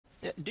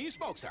Do you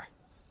smoke, sir?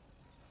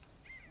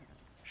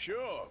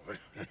 Sure, but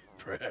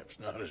perhaps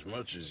not as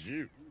much as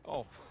you.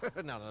 Oh,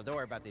 no, don't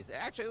worry about these.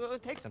 Actually,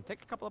 take some.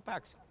 Take a couple of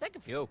packs. Take a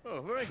few.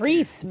 Oh, thank Free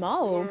you.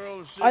 smokes?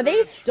 Where the Are they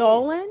cigarettes for?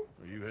 stolen?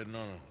 Are you heading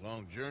on a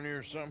long journey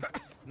or something?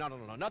 No,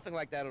 nothing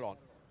like that at all.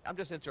 I'm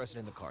just interested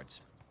in the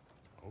cards.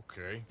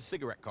 Okay.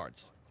 Cigarette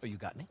cards. Oh, you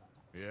got any?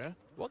 Yeah?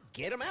 Well,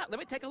 get them out. Let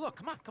me take a look.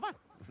 Come on.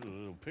 A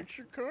little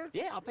picture card?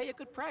 Yeah, I'll pay you a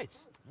good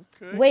price.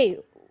 Okay. Wait,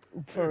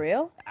 for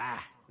real?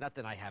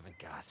 Nothing I haven't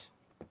got.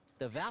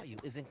 The value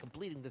is in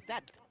completing the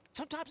set.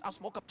 Sometimes I'll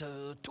smoke up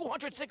to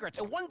 200 cigarettes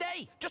in one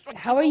day. Just to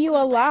How are you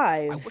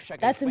alive? I wish I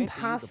could That's explain to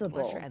you the impossible.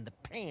 pleasure and the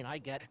pain I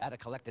get out of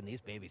collecting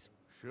these babies.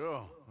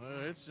 Sure.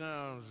 It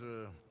sounds,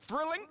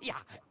 Thrilling? Yeah,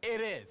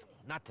 it is.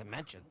 Not to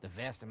mention the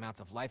vast amounts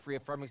of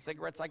life-reaffirming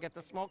cigarettes I get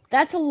to smoke.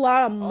 That's a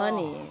lot of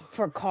money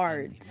for And the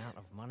cards. amount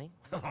of money?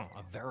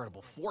 A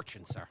veritable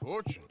fortune, sir.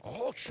 fortune.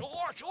 Oh,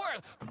 sure.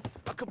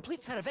 A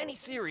complete set of any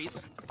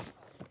series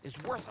is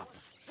worth a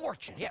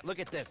fortune. Yeah, look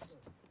at this.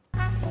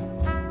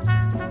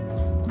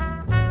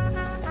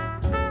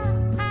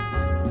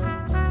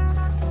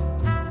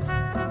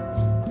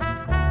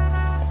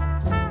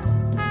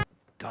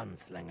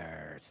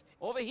 Gunslingers.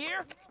 Over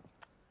here,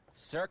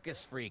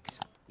 circus freaks.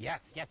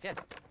 Yes.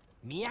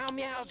 Meow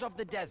meows of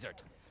the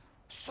desert.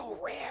 So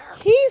rare.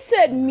 He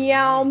said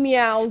meow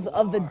meows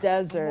of the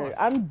desert.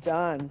 I'm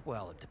done.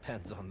 Well, it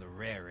depends on the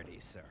rarity,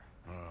 sir.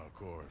 Oh, of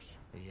course.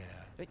 Yeah.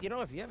 But, you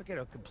know, if you ever get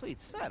a complete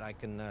set, I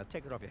can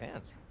take it off your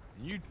hands.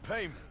 You'd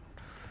pay me.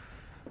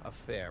 A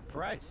fair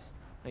price.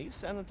 Now, you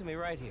send them to me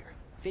right here.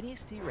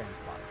 Phineas T.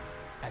 Ramsbottom,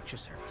 at your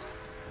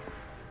service.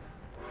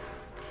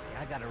 Okay,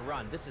 I gotta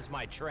run. This is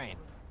my train.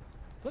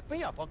 Look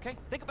me up, okay?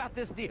 Think about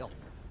this deal.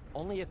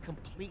 Only a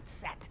complete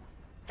set.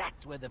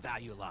 That's where the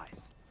value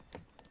lies.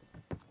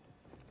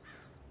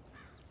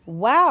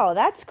 Wow,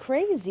 that's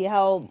crazy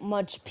how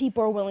much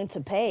people are willing to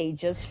pay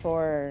just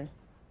for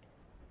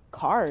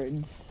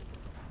cards.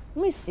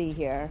 Let me see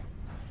here.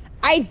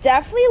 I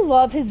definitely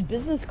love his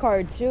business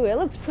card too. It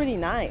looks pretty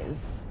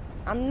nice.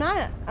 I'm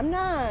not.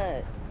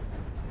 Let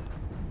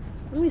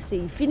me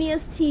see.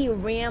 Phineas T.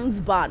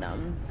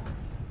 Ramsbottom.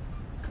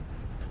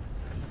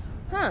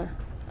 Huh.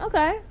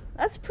 Okay.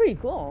 That's pretty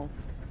cool.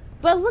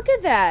 But look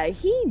at that.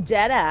 He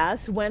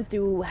deadass went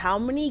through how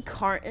many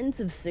cartons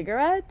of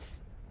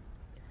cigarettes?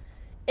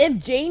 If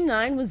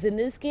J9 was in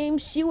this game,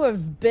 she would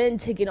have been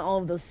taking all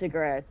of those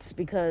cigarettes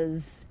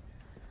because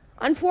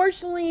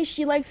unfortunately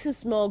she likes to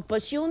smoke,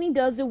 but she only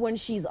does it when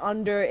she's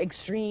under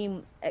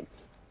extreme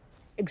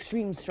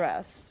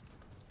stress.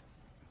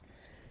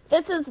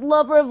 This is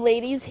Lover of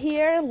Ladies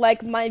here.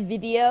 Like my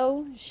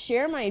video,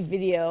 share my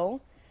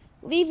video,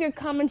 leave your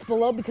comments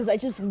below because I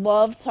just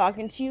love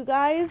talking to you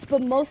guys,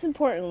 but most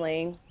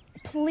importantly,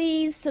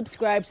 please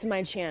subscribe to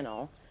my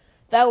channel.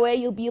 That way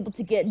you'll be able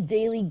to get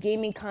daily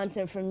gaming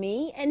content from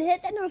me, and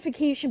hit that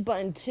notification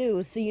button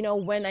too so you know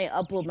when I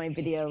upload my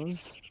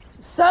videos.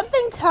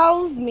 Something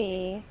tells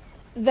me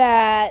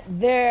that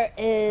there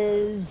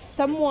is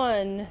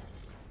someone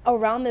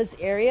around this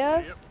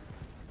area. Yep.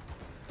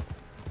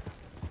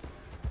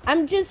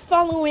 I'm just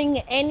following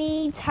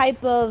any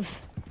type of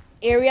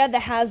area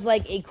that has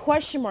like a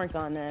question mark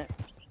on it.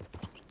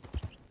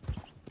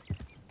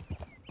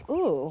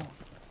 Ooh.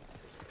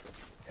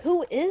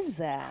 Who is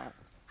that?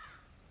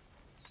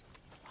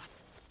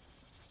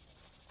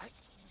 I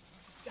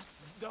just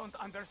don't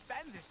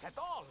understand this at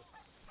all.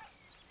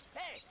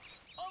 Hey,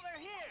 over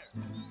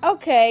here!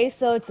 Okay,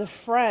 so it's a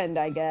friend,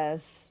 I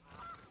guess.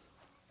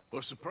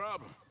 What's the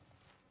problem?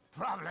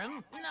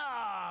 Problem?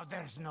 No,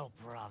 there's no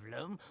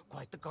problem.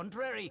 Quite the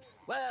contrary.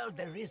 Well,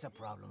 there is a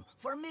problem.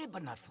 For me,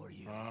 but not for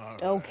you.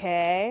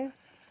 Okay.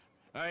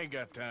 I ain't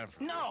got time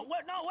for No,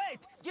 wait!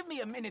 Give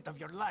me a minute of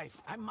your life.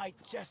 I might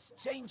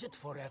just change it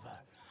forever.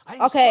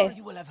 I'm Okay. sure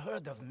you will have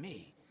heard of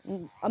me.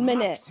 A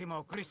minute.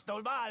 Maximo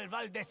Cristobal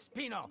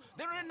Valdespino,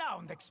 the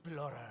renowned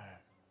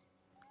explorer.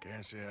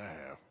 Can't say I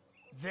have.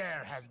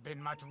 There has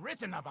been much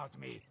written about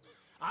me.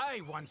 I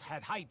once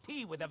had high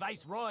tea with the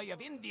Viceroy of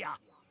India.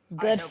 I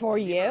Good helped for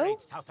him you.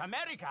 liberate South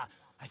America.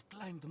 I've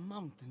climbed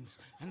mountains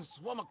and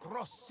swum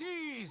across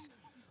seas.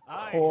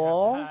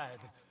 Cool. I have had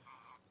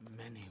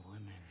many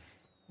women.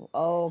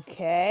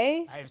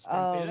 Okay. I've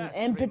spent the last 3 months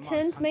Impotent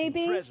hunting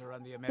maybe? treasure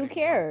on the Who American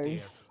cares?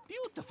 frontier.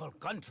 Beautiful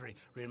country.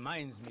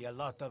 Reminds me a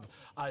lot of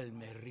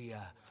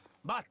Almeria.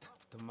 But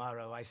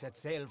tomorrow I set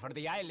sail for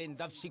the island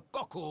of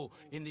Shikoku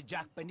in the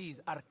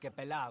Japanese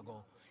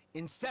archipelago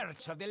in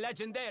search of the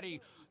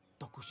legendary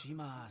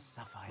Tokushima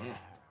Sapphire.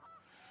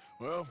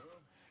 Well,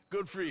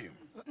 good for you.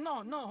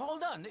 No,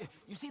 hold on.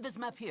 You see this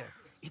map here?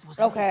 It was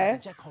Okay. made by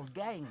the Jack Hole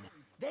gang.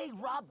 They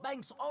rob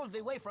banks all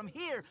the way from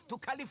here to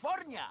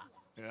California.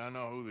 Yeah, I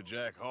know who the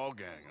Jack Hall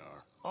gang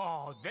are.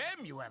 Oh,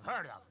 them you have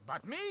heard of,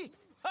 but me?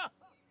 Huh.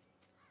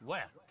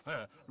 Well,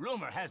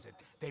 rumor has it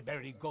they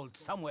buried gold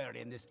somewhere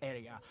in this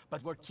area,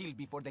 but were killed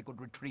before they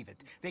could retrieve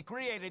it. They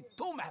created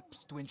 2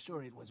 maps to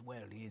ensure it was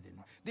well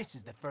hidden. This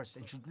is the first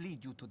and should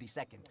lead you to the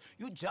second.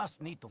 You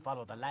just need to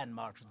follow the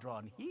landmarks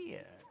drawn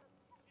here.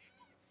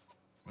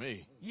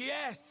 Me?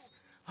 Yes!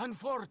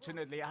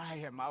 Unfortunately, I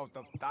am out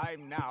of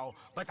time now,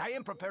 but I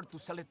am prepared to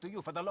sell it to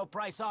you for the low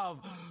price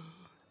of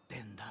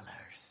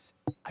 $10.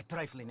 A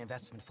trifling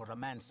investment for a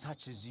man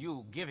such as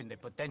you, given the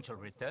potential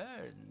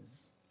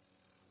returns.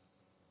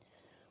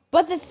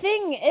 But the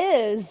thing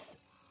is,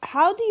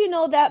 how do you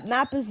know that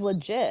map is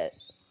legit?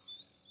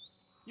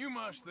 You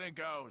must think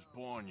I was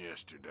born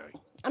yesterday.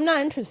 I'm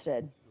not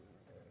interested.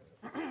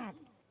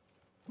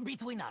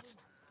 Between us,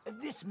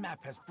 this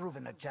map has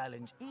proven a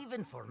challenge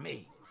even for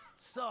me.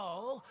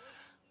 So,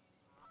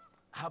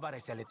 how about I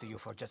sell it to you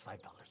for just $5?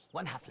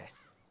 One half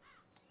less.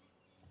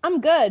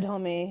 I'm good,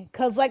 homie.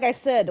 Cause like I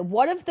said,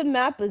 what if the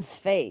map is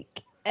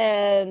fake?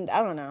 And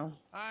I don't know.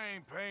 I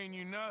ain't paying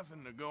you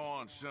nothing to go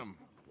on some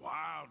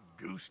wild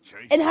goose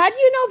chase. And how do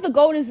you know if the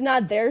gold is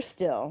not there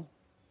still?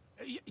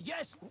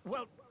 Yes,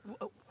 well,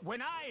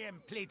 when I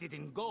am plated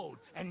in gold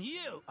and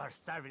you are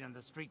starving on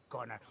the street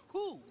corner,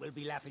 who will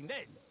be laughing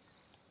then?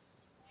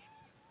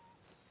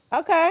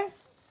 Okay.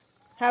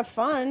 Have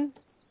fun.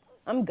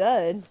 I'm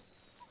good.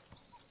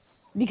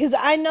 Because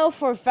I know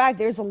for a fact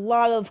there's a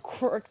lot of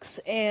crooks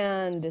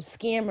and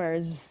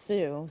scammers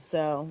too,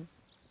 so.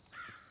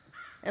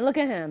 And look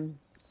at him.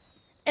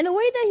 And the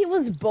way that he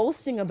was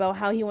boasting about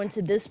how he went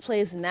to this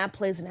place and that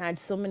place and had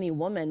so many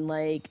women,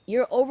 like,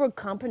 you're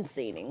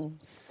overcompensating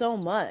so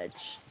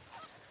much.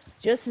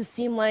 Just to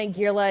seem like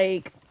you're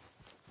like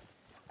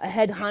a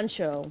head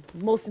honcho,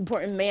 most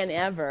important man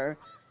ever.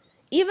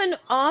 Even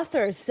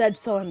Arthur said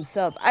so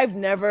himself. I've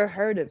never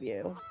heard of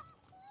you.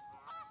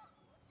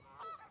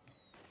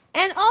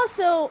 And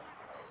also,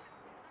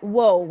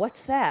 whoa,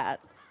 what's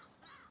that?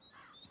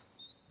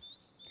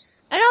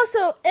 And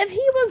also, if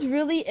he was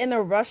really in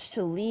a rush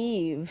to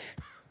leave,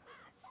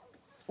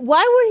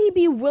 why would he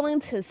be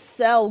willing to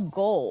sell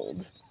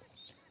gold?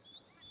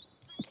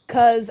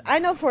 Because I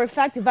know for a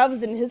fact if I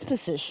was in his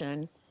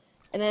position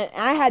and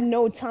I had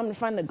no time to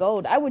find the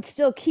gold, I would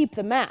still keep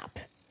the map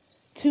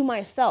to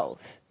myself.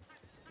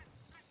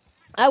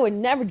 I would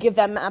never give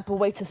that map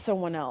away to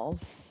someone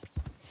else.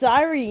 So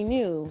I already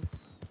knew.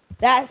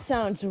 That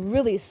sounds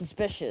really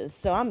suspicious,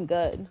 so I'm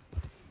good.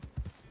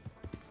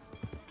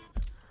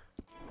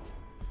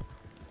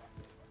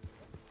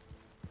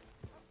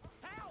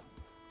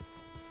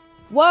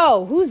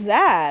 Whoa, who's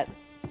that?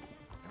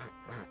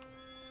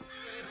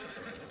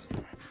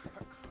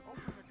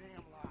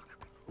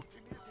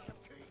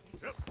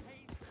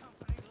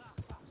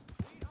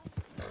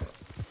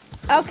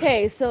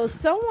 Okay, so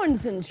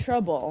someone's in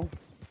trouble.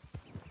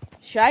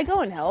 Should I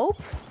go and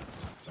help?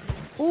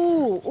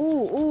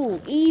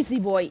 Ooh, easy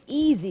boy,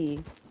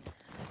 easy.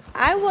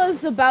 I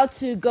was about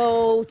to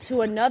go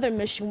to another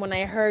mission when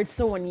I heard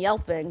someone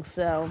yelping,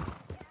 so.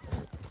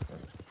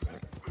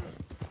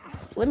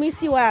 Let me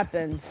see what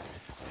happens.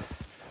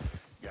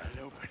 Got it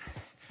open.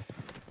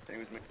 Thing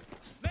was me.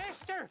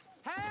 Mister,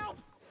 help!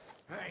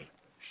 Hey,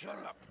 shut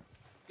up.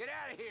 Get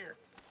out of here.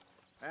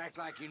 Act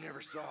like you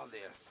never saw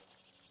this.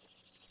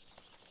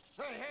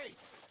 Hey,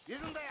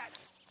 isn't that?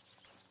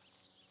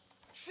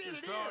 Shit,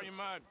 just thought you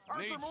might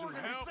need some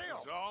help,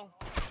 is all.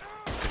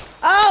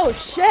 Oh,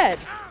 shit.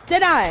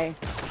 Did I?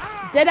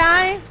 Did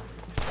I?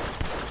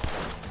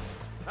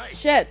 Hey,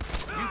 Shit.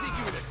 you think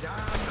you would have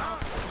died now?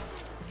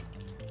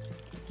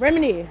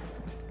 Remedy.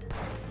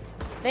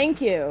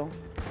 Thank you.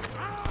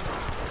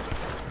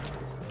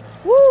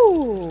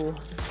 Woo!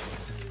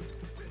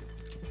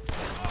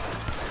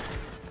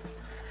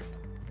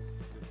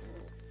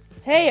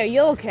 Hey, are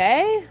you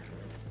okay?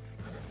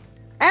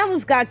 I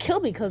almost got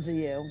killed because of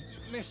you.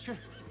 Mister,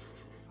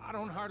 I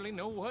don't hardly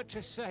know what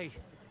to say.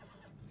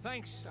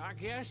 Thanks, I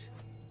guess.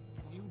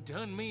 You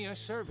done me a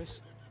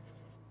service.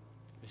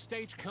 The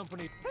stage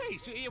company... Hey,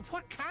 so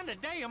what kind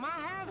of day am I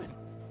having?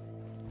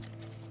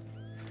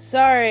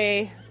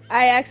 Sorry,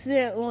 I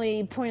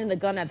accidentally pointed the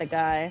gun at the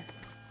guy.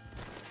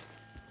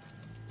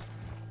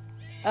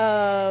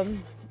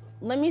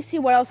 Let me see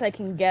what else I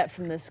can get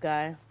from this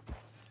guy.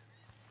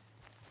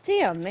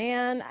 Damn,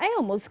 man, I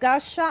almost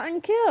got shot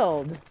and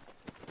killed.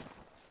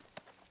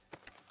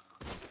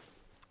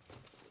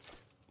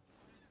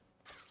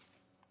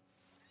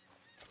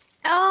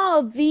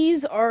 Oh,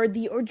 these are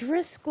the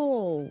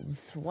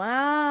O'Driscolls.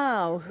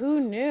 Wow, who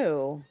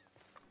knew?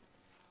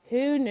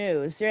 Who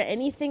knew? Is there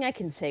anything I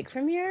can take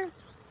from here?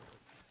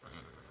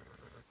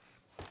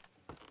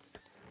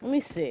 Let me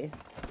see.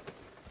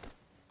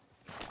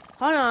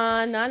 Hold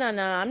on, no,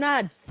 I'm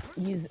not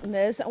using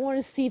this. I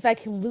want to see if I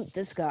can loot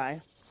this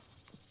guy.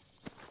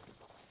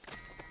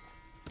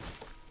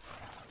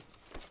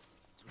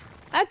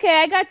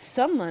 Okay, I got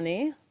some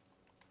money.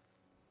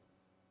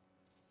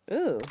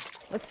 Ooh,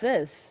 what's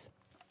this?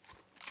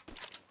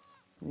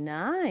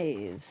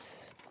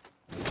 Nice.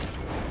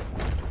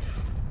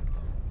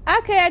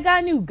 Okay, I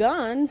got a new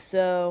gun,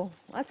 so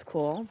that's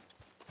cool.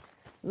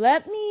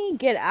 Let me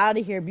get out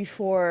of here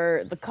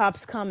before the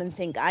cops come and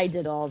think I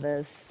did all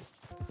this.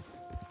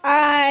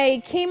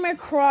 I came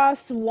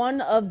across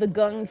one of the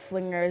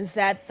gunslingers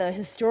that the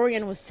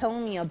historian was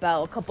telling me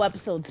about a couple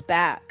episodes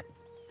back.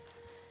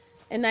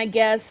 And I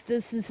guess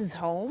this is his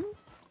home?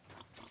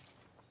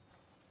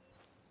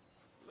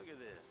 Look at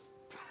this.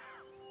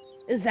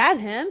 Is that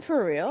him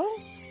for real?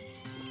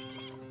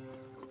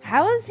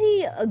 How is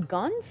he a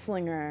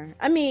gunslinger?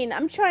 I mean,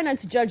 I'm trying not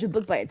to judge a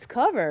book by its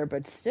cover,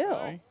 but still.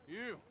 Hey,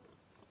 you.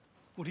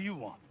 What do you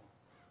want?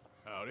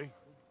 Howdy.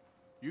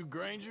 You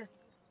Granger?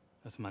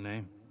 That's my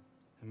name.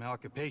 And my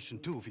occupation,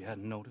 too, if you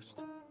hadn't noticed.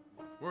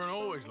 Weren't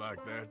always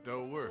like that,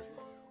 though, were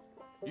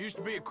you? Used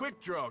to be a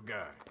quick-draw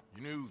guy.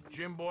 You knew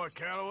Jim Boy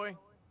Calloway?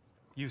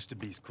 Used to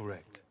be's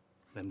correct.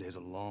 Them days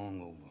are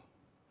long over.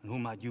 And who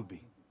might you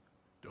be?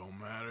 Don't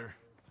matter.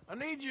 I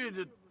need you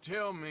to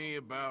tell me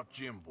about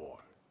Jim Boy.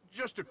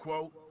 Just a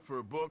quote for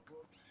a book.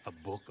 A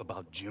book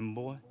about Jim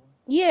Boy?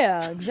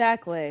 Yeah,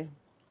 exactly.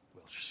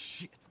 Well,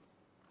 shit.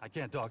 I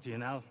can't talk to you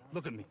now.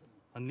 Look at me.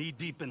 I'm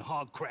knee-deep in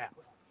hog crap.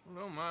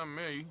 Well, don't mind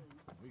me.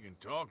 We can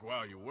talk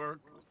while you work.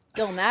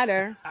 Don't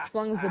matter, as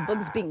long as the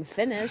book's being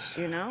finished,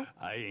 you know?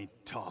 I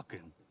ain't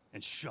talking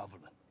and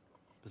shoveling.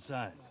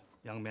 Besides,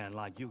 a young man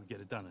like you could get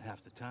it done in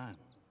half the time.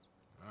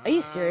 Are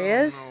you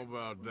serious? I don't know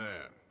about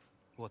that.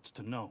 What's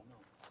to know?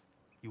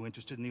 You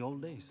interested in the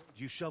old days?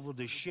 You shoveled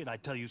this shit, I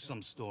tell you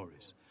some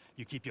stories.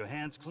 You keep your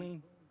hands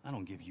clean, I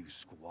don't give you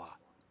squat.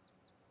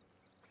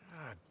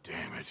 God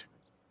damn it.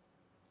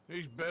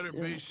 These better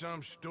be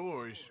some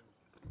stories.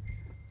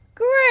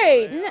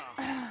 Great!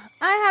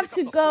 I have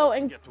to go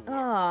and...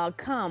 Oh,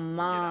 come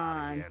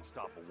on.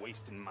 Stop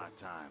wasting my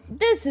time.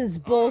 This is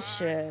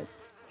bullshit.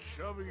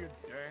 Shovel your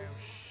damn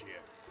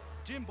shit.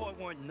 Jim Boy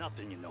weren't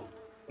nothing, you know.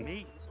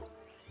 Me?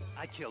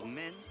 I killed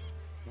men,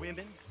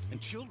 women,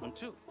 and children,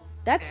 too.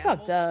 That's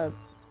fucked up.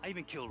 I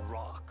even killed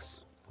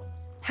rocks.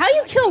 How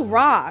you kill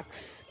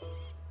rocks?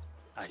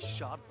 I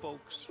shot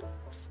folks,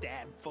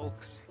 stabbed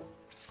folks,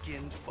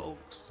 skinned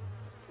folks.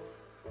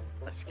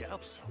 I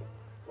scalped some.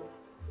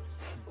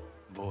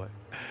 Boy,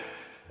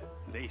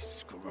 they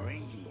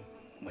scream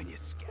when you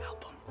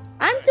scalp them.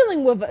 I'm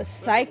dealing with a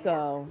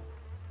psycho.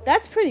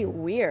 That's pretty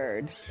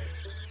weird.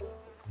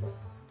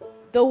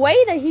 The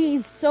way that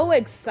he's so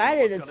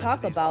excited to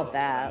talk about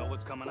that. I know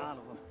what's coming out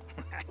of them.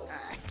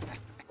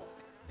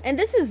 And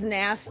this is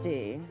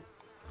nasty.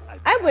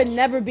 I would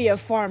never be a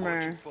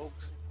farmer.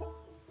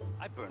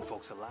 I burned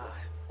folks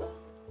alive.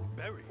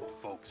 Buried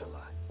folks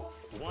alive.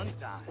 One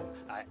time,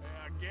 I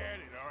get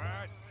it, all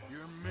right?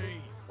 You're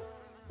mean.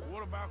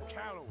 What about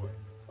Calloway?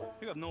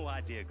 You have no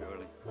idea,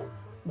 girlie.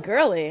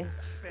 Girly? A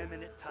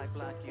feminine type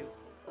like you.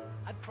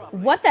 I'd probably...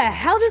 What the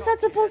hell is that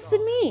supposed to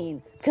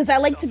mean? Because I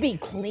like to be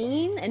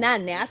clean and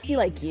not nasty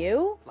like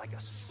you? Like a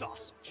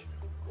sausage.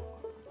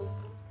 No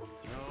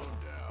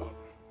doubt.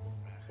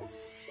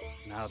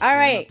 Now it's all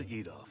right. enough to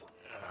eat off.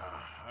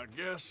 I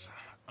guess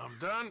I'm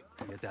done.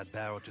 Get that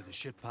barrel to the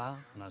shit pile,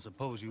 and I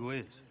suppose you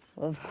is.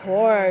 Of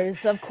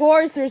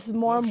course there's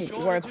more Sure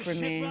work there's for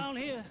shit me. round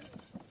here.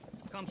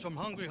 Comes from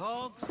hungry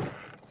hogs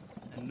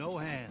and no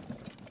hands.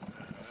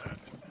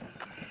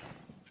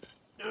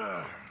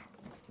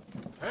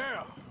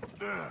 Hell,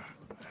 that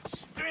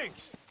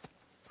stinks.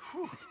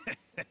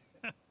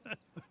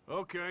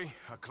 Okay,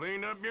 I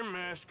cleaned up your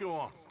mess. Go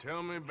on.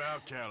 Tell me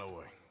about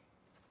Calloway.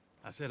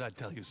 I said I'd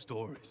tell you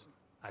stories.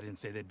 I didn't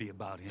say they'd be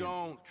about him.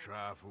 Don't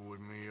trifle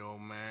with me,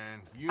 old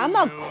man. I'm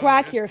gonna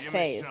crack just your give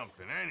face. Me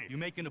something, anything. You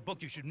making a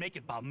book, you should make it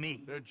about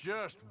me. They're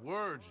just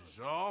words, is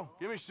all.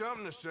 Give me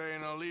something to say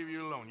and I'll leave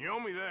you alone. You owe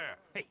me that.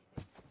 Hey,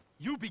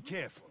 you be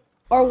careful.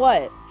 Or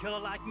what? Killer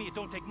like me, it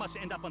don't take much to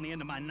end up on the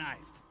end of my knife.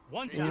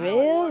 One time. You know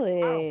what? I don't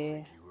Really?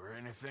 think you were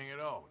anything at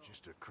all.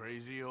 Just a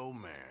crazy old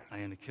man. I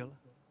ain't a killer?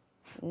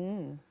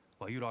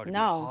 Well, you'd already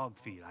No. be hog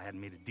feed. I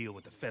hadn't made a deal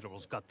with the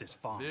Federals, got this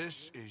far.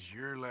 This is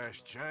your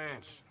last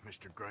chance,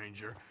 Mr.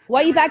 Granger.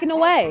 Why you backing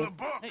away?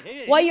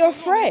 Why you're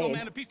afraid? No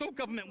man of peace, no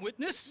government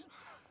witness.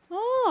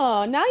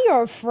 Oh, now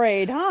you're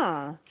afraid,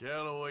 huh?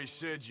 Calloway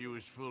said you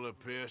was full of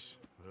piss,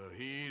 but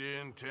he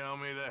didn't tell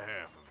me the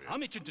half of it.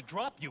 I'm itching to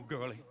drop you,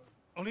 girlie.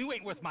 Only you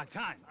ain't worth my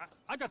time.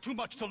 I got too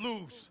much to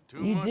lose.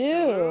 Too You much do.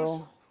 to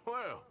lose?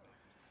 Well,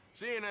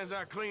 seeing as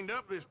I cleaned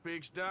up this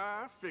pigsty,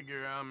 I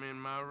figure I'm in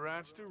my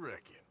rights to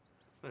wreck it.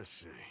 Let's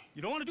see.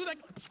 You don't want to do that?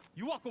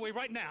 You walk away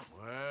right now.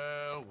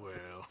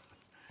 Well.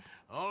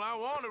 All I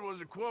wanted was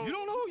a quote. You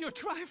don't know who you're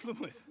trifling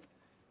with.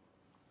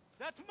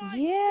 That's my...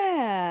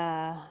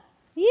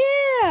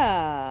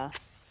 Yeah.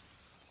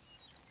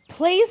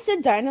 Place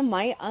the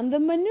dynamite on the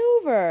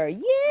maneuver.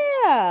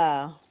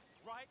 Yeah.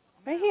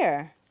 Right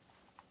here.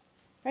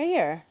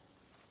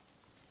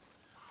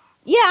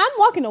 Yeah, I'm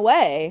walking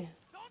away.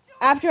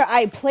 After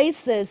I place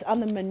this on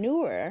the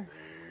manure.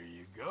 There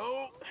you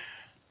go.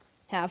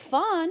 Have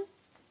fun.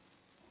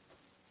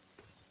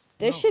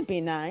 This should be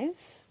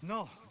nice.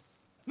 No,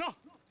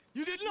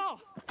 you didn't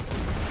know.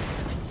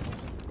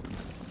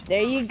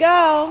 There you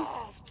go.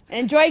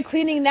 Enjoy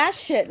cleaning that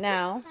shit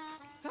now.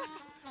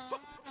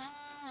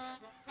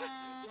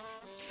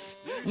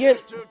 You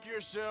just took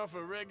yourself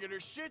a regular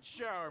shit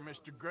shower,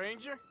 Mr.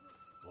 Granger.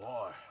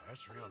 Boy,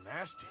 that's real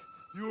nasty.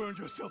 You earned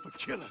yourself a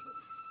killing.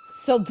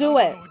 So do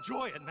it. I'm gonna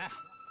enjoy it now.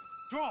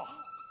 Draw.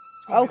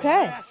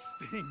 Okay. The last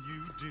thing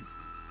you do.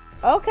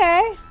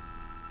 Okay.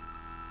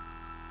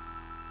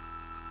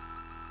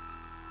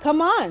 Come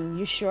on,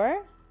 you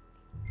sure?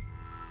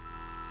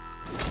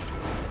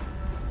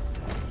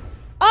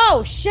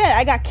 Oh shit,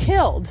 I got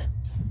killed.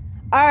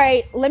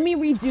 Alright, let me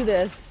redo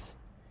this.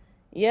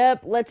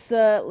 Yep, let's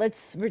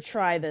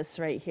retry this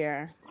right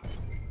here.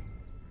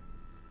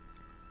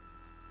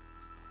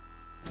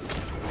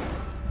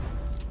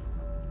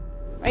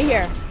 Right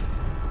here.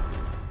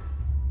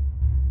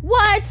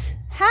 What?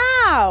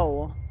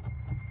 How?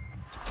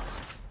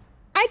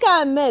 I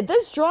gotta admit,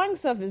 this drawing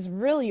stuff is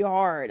really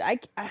hard.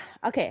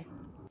 Okay.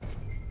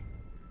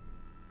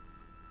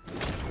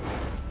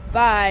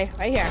 Bye.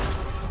 Right here.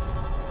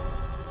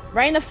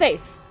 Right in the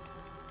face.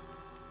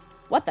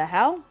 What the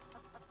hell?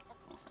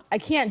 I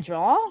can't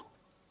draw?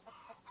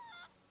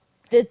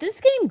 Did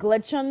this game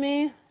glitch on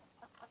me?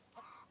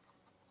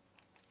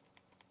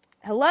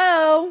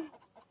 Hello?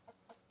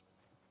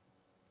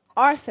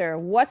 Arthur,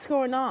 what's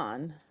going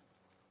on?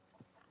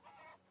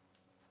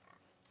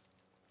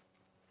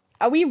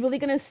 Are we really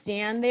gonna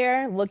stand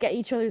there, look at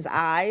each other's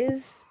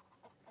eyes?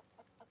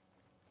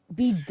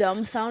 Be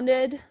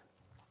dumbfounded?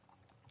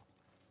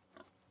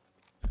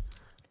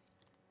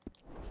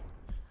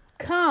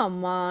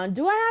 Come on,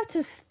 do I have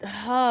to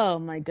oh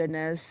my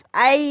goodness.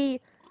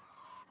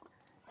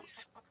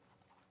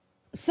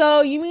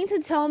 So, you mean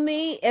to tell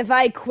me if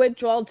I quick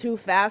draw too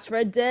fast,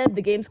 Red Dead,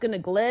 the game's gonna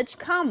glitch?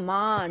 Come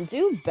on,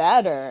 do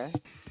better.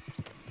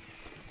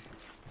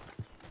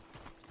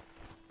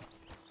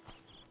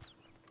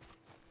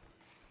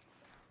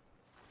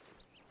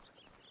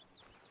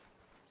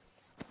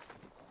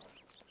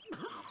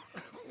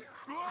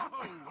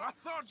 Whoa, I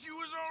thought you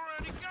was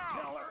already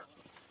gone. Tell her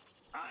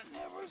I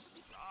never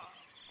stopped.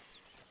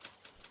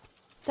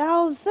 The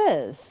hell's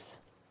this?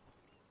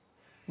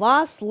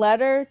 Lost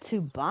letter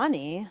to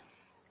Bonnie?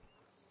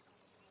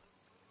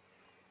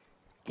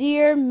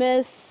 Dear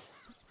Miss...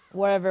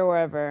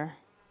 wherever.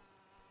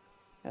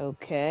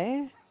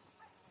 Okay.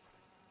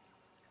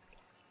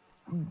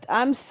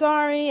 I'm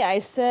sorry,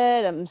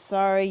 I'm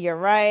sorry, you're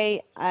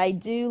right. I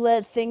do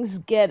let things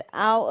get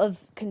out of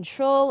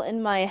control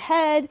in my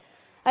head.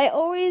 I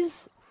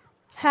always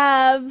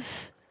have.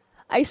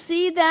 I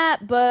see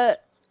that,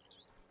 but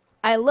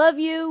I love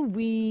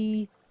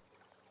you.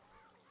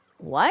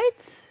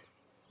 What?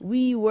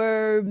 We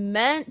were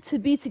meant to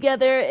be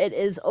together. It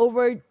is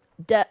over.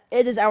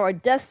 It is our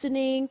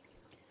destiny.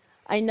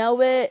 I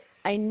know it.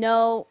 I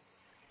know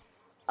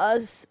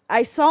us.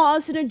 I saw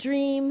us in a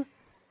dream.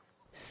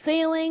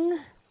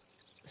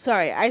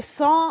 I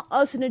saw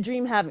us in a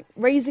dream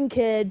raising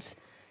kids.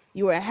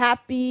 You were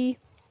happy.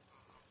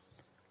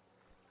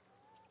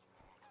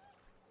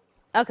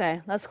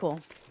 Okay, that's cool.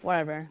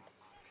 Whatever.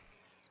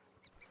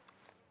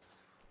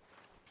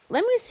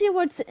 Let me see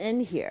what's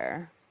in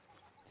here.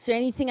 Is there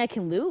anything I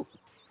can loot?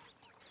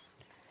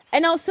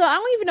 And also, I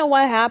don't even know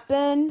what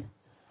happened.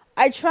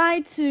 I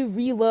tried to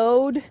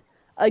reload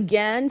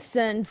again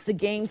since the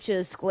game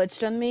just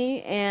glitched on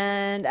me,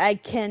 and I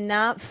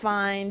cannot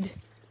find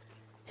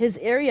his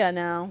area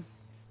now.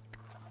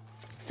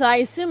 So I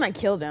assume I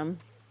killed him.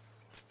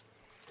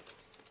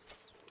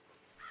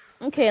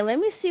 Okay, let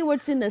me see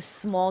what's in this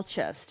small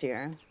chest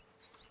here.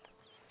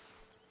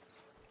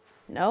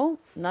 No?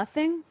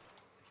 Nothing?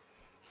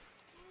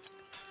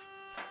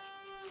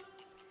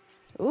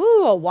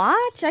 Ooh, a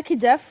watch? I could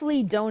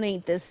definitely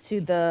donate this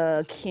to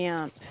the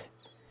camp.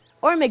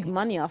 Or make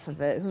money off of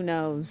it, who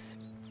knows?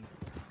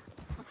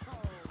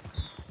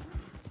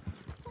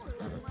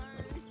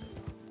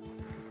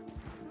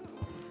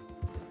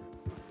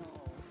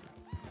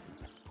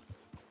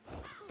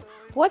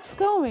 What's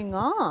going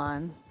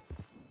on?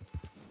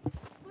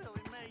 Willie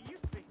Mae, you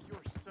think you're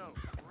so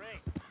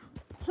great.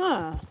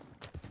 Huh.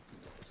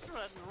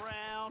 Strutting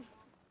around,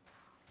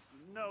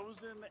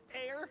 nose in the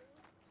air,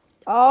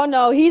 Oh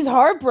no, he's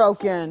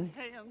heartbroken.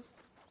 hands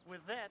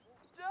with that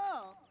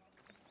dumb.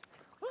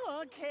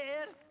 Oh,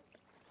 kid.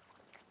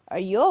 Are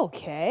you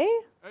okay?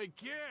 Hey,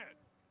 kid,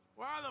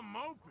 why the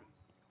moping?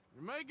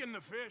 You're making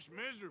the fish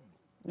miserable.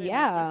 Hey,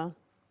 Yeah. mister.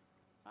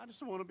 I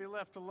just want to be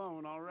left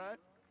alone, all right?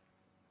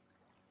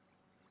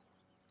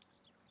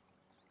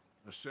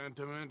 A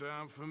sentiment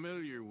I'm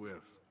familiar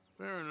with.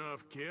 Fair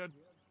enough, kid.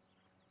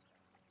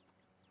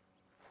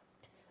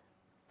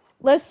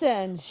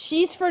 Listen,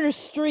 she's for the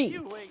streets.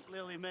 You wait,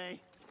 Lily Mae.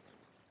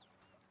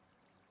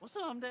 Well,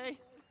 someday,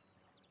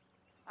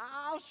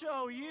 I'll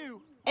show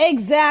you.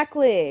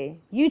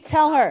 Exactly. You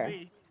tell her.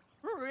 Be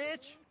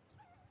rich.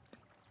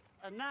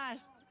 A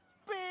nice,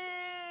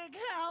 big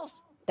house.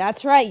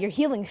 That's right, your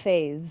healing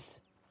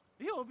phase.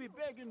 You'll be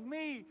begging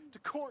me to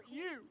court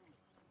you.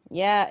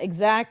 Yeah,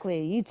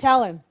 exactly. You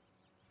tell him.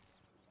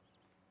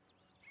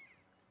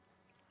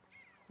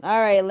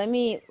 Alright, let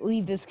me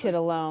leave this kid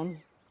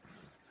alone.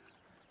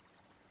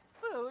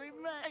 Lily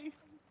Mae.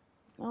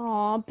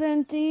 Aw,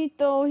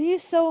 Bendito,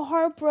 he's so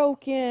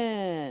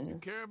heartbroken.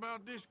 Care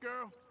about this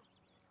girl?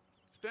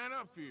 Stand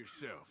up for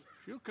yourself.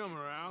 She'll come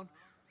around.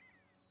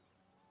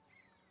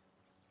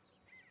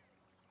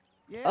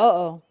 Yeah,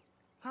 Uh-oh.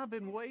 I've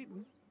been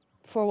waiting.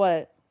 For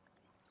what?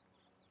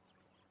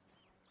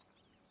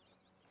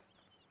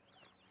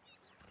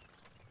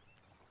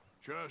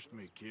 Trust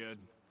me, kid.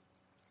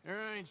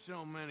 There ain't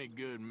so many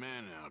good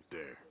men out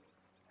there.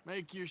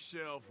 Make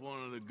yourself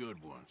one of the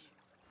good ones.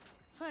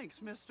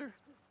 Thanks, mister.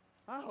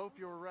 I hope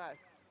you're right.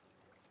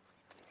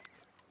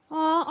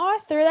 Aw,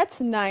 Arthur, that's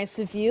nice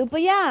of you.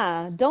 But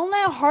yeah, don't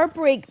let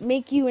heartbreak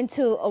make you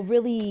into a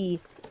really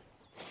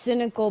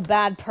cynical,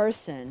 bad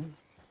person.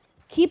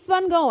 Keep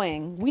on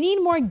going. We need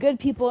more good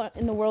people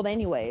in the world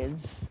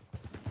anyways.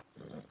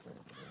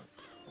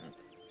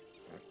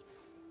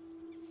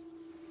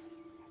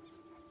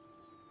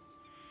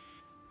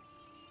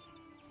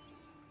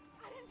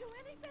 I didn't do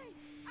anything.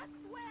 I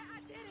swear I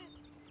didn't.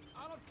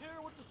 I don't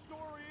care what the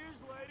story is,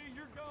 lady.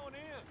 You're going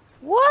in.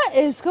 What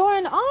is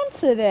going on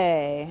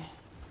today?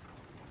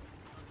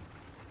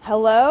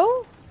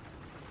 Hello?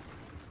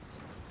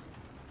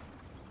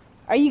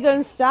 Are you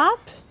gonna stop?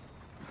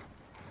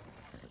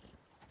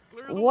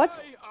 Clear the What?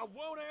 way. I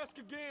won't ask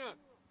again.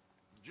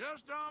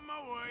 Just on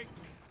my way.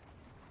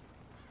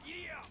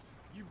 Giddy up.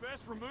 You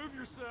best remove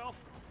yourself.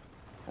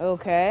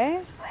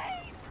 Okay.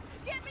 Please,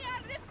 get me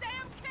out of this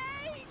damn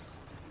cage.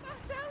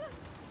 My fella,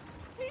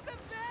 he's a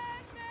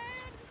bad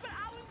man, but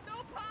I was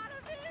no part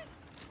of it.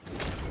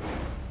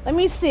 Let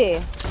me see.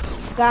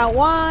 Got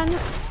one,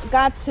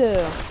 got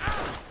two.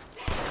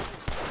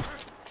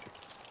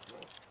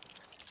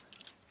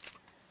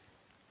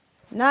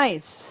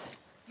 Nice.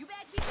 You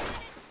better keep at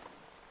it.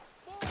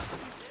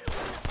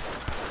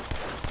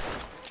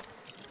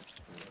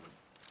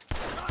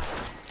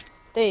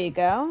 There you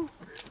go.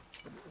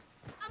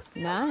 I'm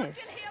still Nice.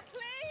 stuck in here.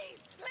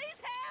 Please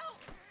help.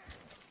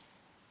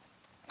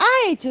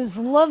 I just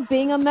love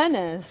being a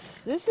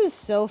menace. This is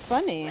so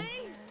funny.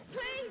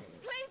 Please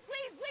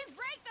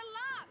break the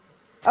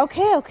lock.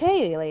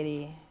 Okay,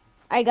 lady.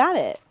 I got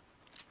it.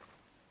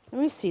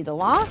 Let me see the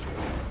lock.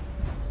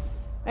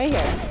 Right here.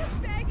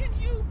 I'm begging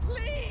you,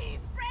 please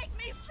break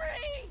me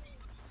free.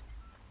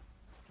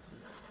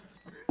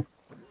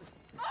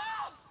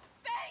 Oh,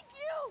 thank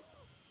you.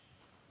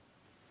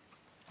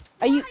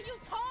 Are you? Why are you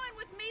toying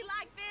with me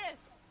like this?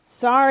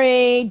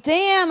 Sorry.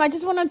 Damn, I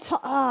just want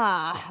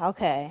to.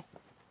 Okay.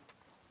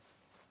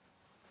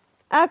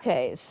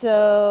 Okay,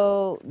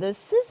 so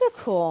this is a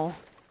cool.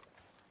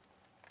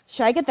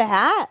 Should I get the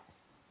hat?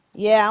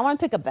 Yeah, I want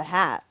to pick up the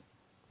hat.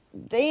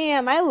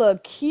 Damn, I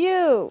look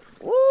cute.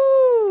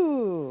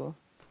 Woo!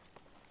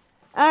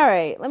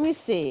 Alright, let me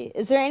see.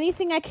 Is there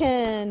anything I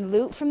can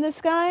loot from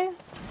this guy?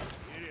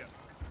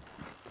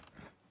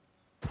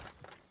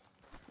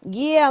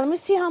 Yeah, let me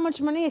see how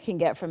much money I can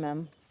get from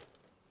him.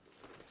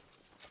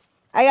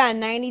 I got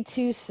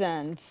 92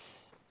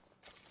 cents.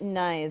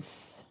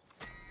 Nice.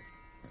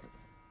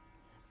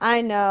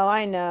 I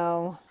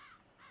know.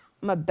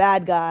 I'm a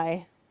bad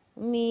guy.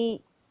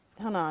 Hold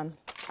on.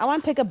 I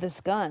want to pick up this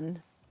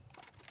gun.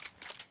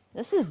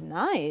 This is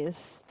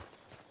nice.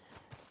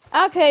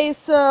 Okay,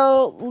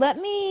 so let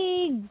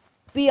me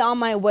be on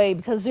my way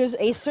because there's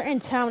a certain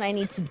town I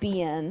need to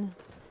be in.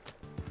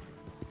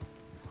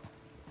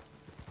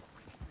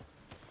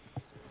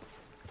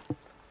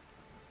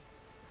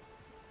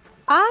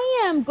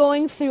 I am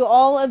going through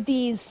all of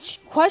these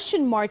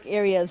question mark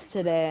areas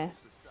today.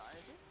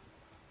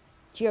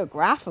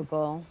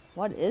 Geographical?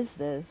 What is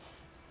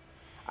this?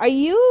 Are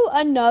you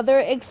another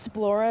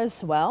explorer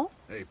as well?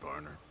 Hey,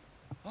 partner.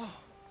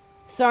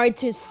 Sorry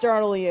to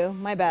startle you.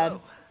 My bad.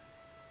 Hello.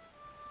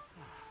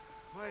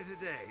 Quite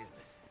a day, isn't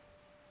it?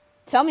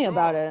 Tell me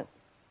about it.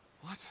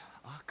 What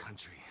a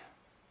country.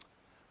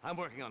 I'm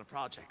working on a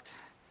project.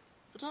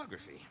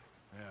 Photography.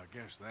 Yeah, I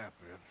guess that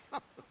bit.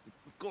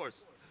 Of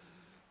course.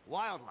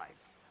 Wildlife.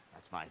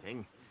 That's my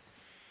thing.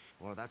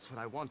 Or that's what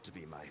I want to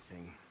be my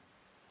thing.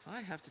 If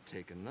I have to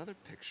take another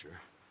picture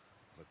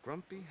of a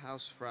grumpy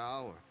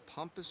housefrau or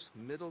pompous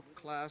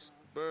middle-class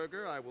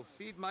burger, I will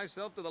feed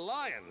myself to the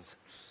lions.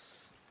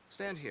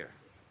 Stand here.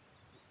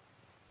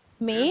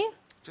 Me?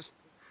 Just...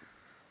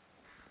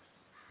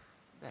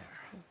 there.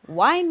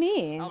 Why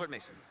me? Albert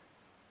Mason.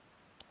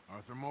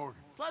 Arthur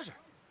Morgan. Pleasure.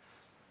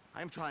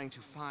 I am trying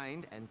to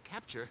find and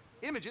capture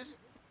images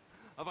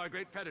of our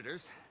great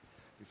predators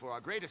before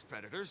our greatest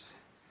predators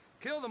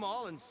kill them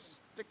all and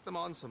stick them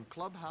on some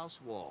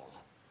clubhouse wall.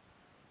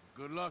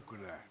 Good luck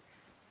with that.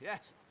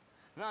 Yes,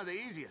 not the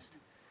easiest.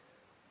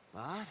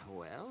 But,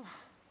 well,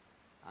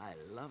 I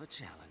love a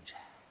challenge.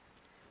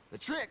 The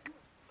trick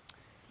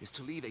is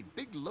to leave a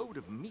big load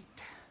of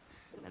meat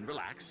and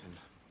relax and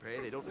pray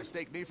they don't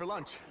mistake me for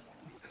lunch.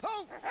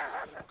 Oh!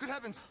 Good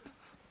heavens!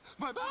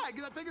 My bag!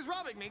 That thing is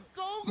robbing me!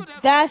 Go, good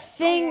heavens! That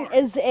thing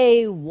is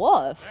a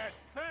wolf. That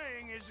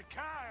thing is a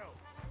coyote.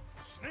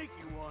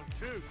 Sneaky one,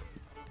 too.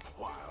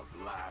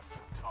 Wildlife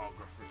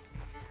photography.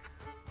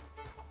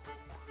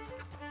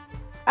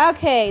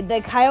 Okay,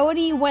 the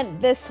coyote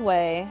went this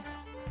way.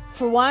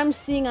 For what I'm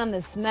seeing on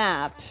this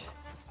map.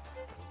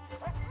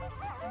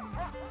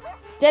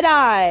 Did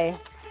I?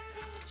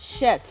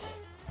 Shit.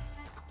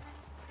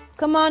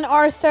 Come on,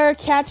 Arthur,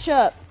 catch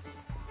up.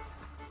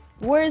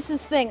 Where is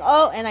this thing?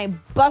 Oh, and I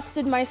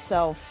busted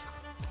myself.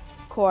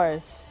 Of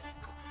course.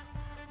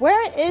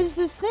 Where is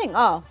this thing?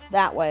 Oh,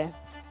 that way.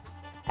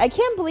 I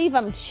can't believe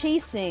I'm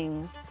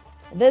chasing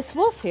this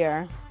wolf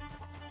here.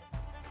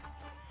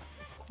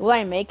 Will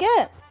I make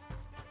it?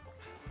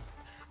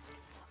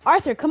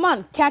 Arthur, come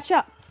on, catch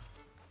up.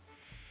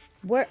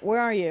 Where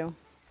are you?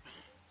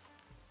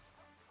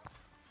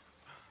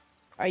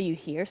 Are you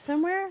here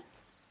somewhere?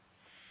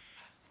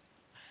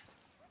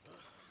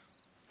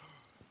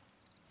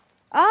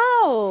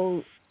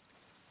 Oh!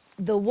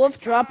 The wolf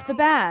dropped the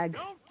bag.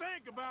 Don't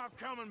think about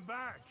coming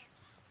back.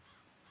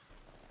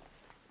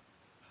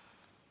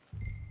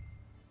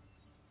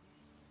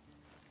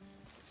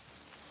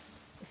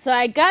 So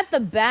I got the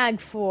bag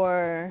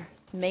for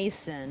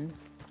Mason.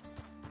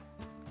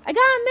 I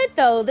gotta admit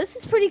though, this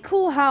is pretty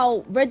cool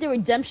how Red Dead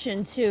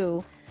Redemption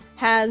 2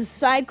 has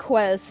side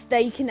quests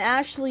that you can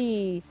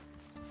actually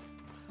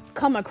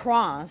come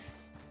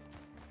across.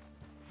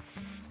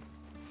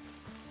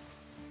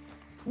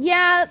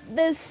 Yeah,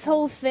 this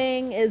whole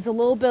thing is a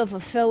little bit of a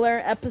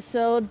filler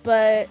episode,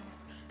 but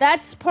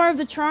that's part of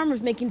the charm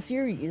of making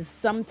series.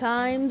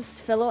 Sometimes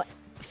filler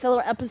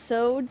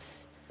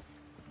episodes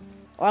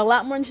are a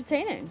lot more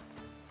entertaining.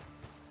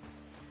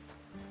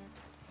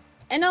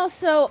 And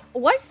also,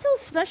 what's so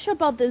special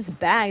about this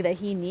bag that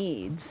he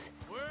needs?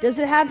 Does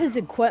it have his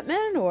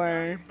equipment,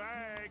 or...?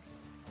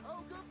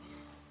 Oh, good.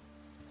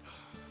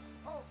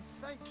 Oh,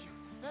 thank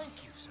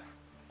you, sir.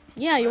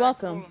 Yeah, you're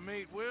welcome. Full of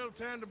meat will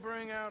tend to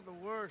bring out the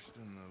worst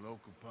in the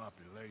local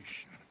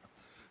population.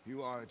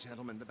 You are a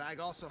gentleman. The bag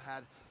also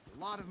had a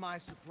lot of my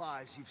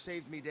supplies. You've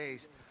saved me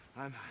days.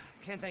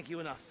 Can't thank you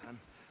enough.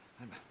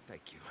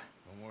 Thank you.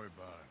 Don't worry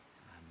about it.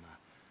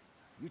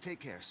 You take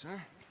care,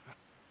 sir.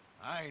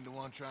 I ain't the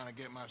one trying to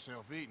get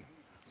myself eaten.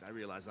 I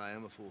realize I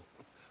am a fool.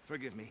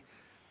 Forgive me.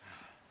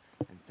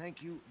 And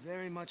thank you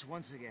very much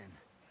once again.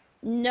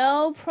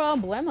 No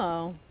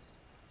problemo.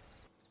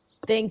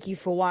 Thank you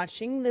for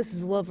watching. This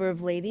is Lover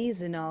of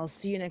Ladies, and I'll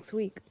see you next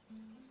week.